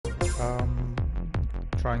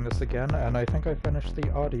trying this again, and I think I finished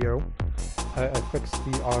the audio. I fixed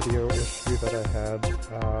the audio issue that I had,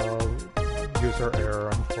 user error,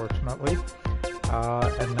 unfortunately.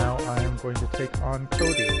 And now I am going to take on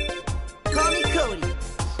Cody. Call me Cody!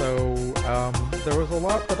 So, there was a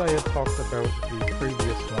lot that I had talked about the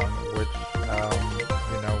previous one, which,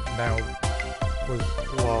 you know, now was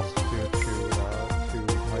lost due to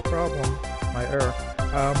my problem, my error.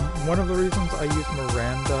 One of the reasons I use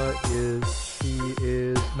Miranda is she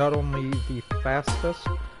is not only the fastest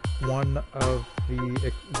one of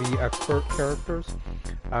the expert characters,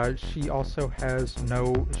 she also has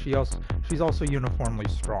she's also uniformly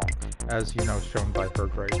strong, as you know, shown by her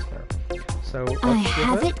grades there. So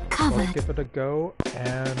let's give it a go,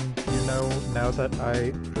 and you know, now that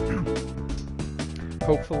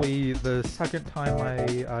hopefully the second time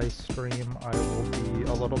I stream, I will be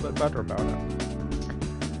a little bit better about it.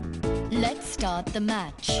 Let's start the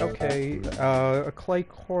match. Okay, a clay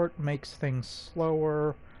court makes things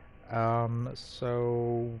slower,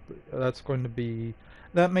 so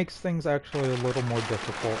that makes things actually a little more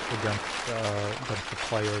difficult against the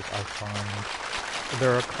players, I find.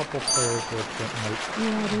 There are a couple players which it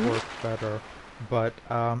might work better, but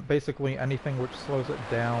basically anything which slows it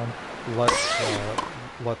down lets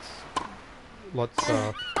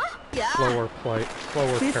slower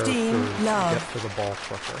characters get to the ball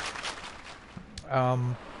quicker.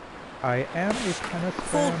 I am a tennis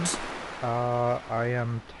fan. I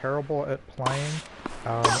am terrible at playing,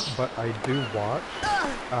 but I do watch.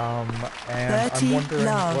 And I'm wondering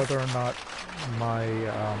whether or not my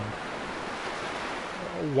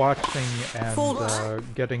watching and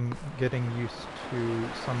getting used to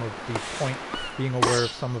some of the being aware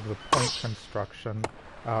of some of the point construction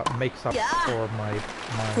makes up for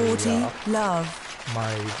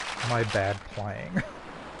my bad playing.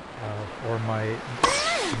 Or my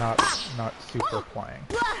not super playing.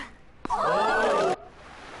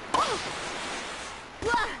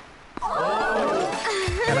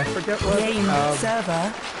 And I forget what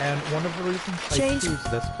and one of the reasons I choose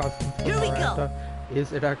this costume for Miranda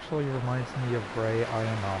is it actually reminds me of Rei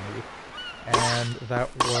Ayanami. And that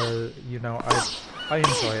was, you know, I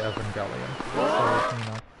enjoy Evangelion. So, you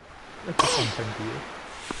know, it's a fun thing to use.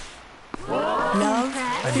 Love,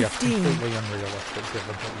 and yes, completely unrealistic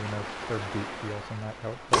given that, you know, their boot heels and that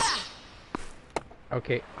outfit.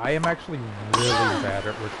 Okay, I am actually really bad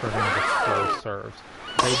at returning the slow serves.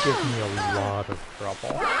 They give me a lot of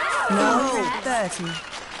trouble. Love, 30.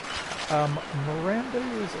 Miranda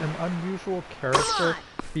is an unusual character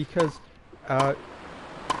because,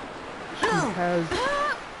 she has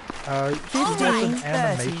an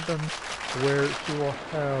animation where she will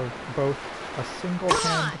have both a single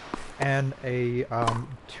hand and a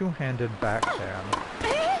two-handed backhand.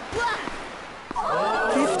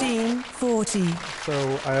 15, 40. So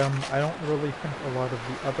I don't really think a lot of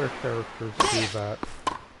the other characters do that.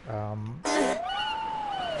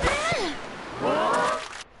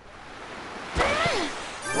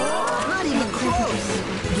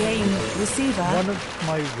 Game receiver. One of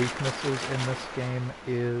my weaknesses in this game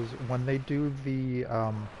is when they do the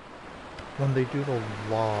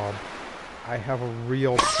lob, I have a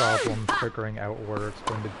real problem figuring out where it's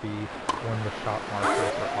going to be when the shot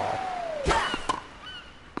markers are off.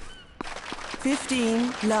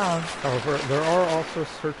 15, love. However, there are also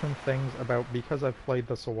certain things about, because I've played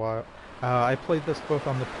this a while, I played this both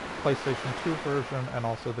on the PlayStation 2 version and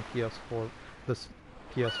also the PS4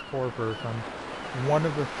 version. One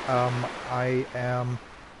of the, I am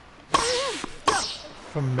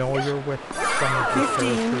familiar with some of the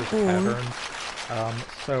characters' patterns.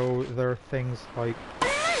 So there are things like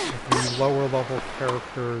the lower level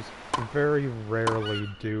characters very rarely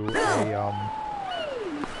do a,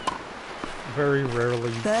 very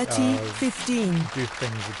rarely 30, 15. do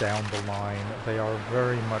things down the line. They are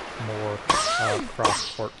very much more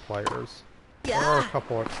cross-court players. There are a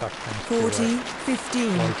couple exceptions 40, to it,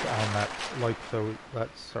 15. like on that, that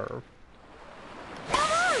serve.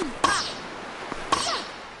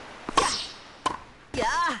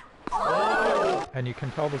 And you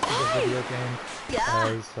can tell this is a video game,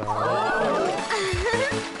 as I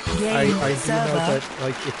do know that,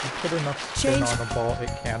 like, if you put enough spin on a ball,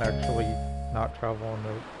 it can actually not travel in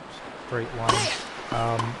a straight line.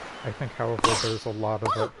 I think, however, there's a lot of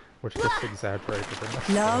it which gets exaggerated in this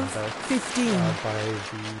Love, game, 15. by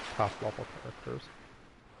the top level characters.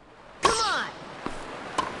 Come on.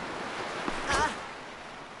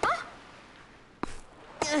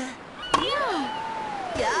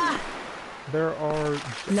 There are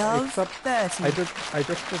Love, except 30. I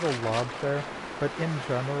just did a lob there, but in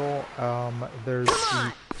general, there's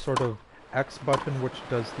the sort of X button, which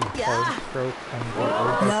does the hard stroke, and the O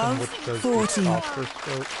button, Love which does 40. the softer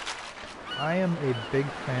stroke. I am a big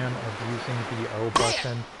fan of using the O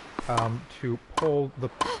button to pull the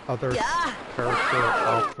other character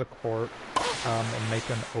off the court and make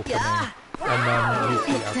an opening, and then use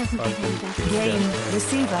the X button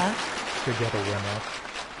to get a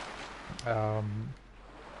winner.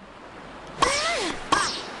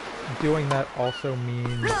 Doing that also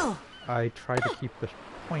means I try to keep the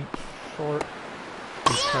point short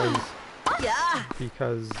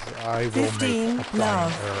because I will make a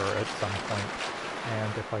flying error at some point,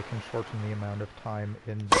 and if I can shorten the amount of time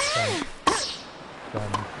in the point,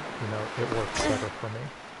 then, you know, it works better for me.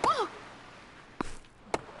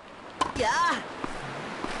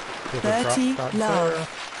 30 love. There,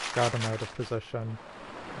 got him out of position, and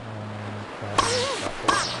then got the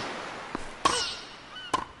winner.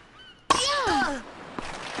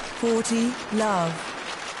 40 love.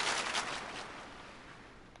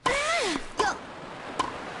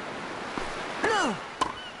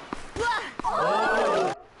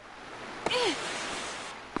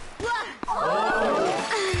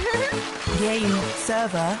 Game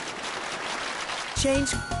server.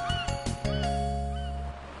 Change.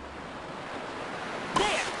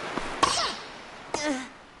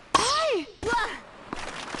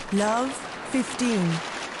 Love 15.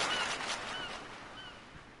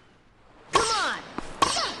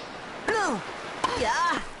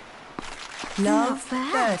 Love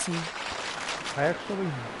 30. I actually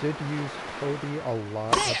did use Cody a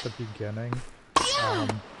lot at the beginning.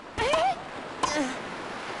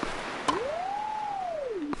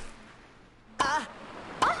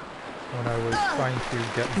 When I was trying to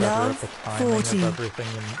get better at the timing of everything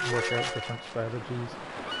and work out different strategies.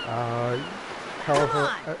 However,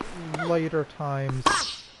 at later times,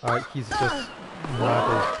 he's just not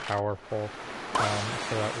as powerful.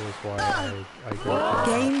 So that was why I go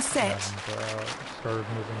Game set. And started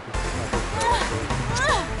moving to other characters.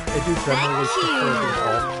 I do generally prefer the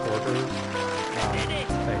all quarters.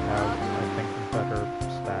 They have, I think, better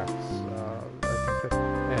stacks.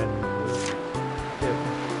 And it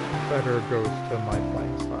better goes to my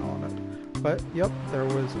playing style on it. But yep, there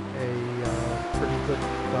was a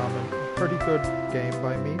pretty good game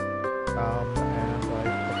by me. And I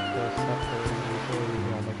took the set very easily. We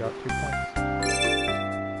only got 2 points.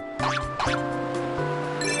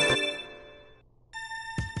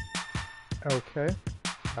 Okay,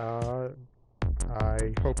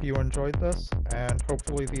 I hope you enjoyed this, and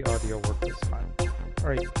hopefully the audio worked this time.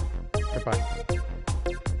 Alright, goodbye.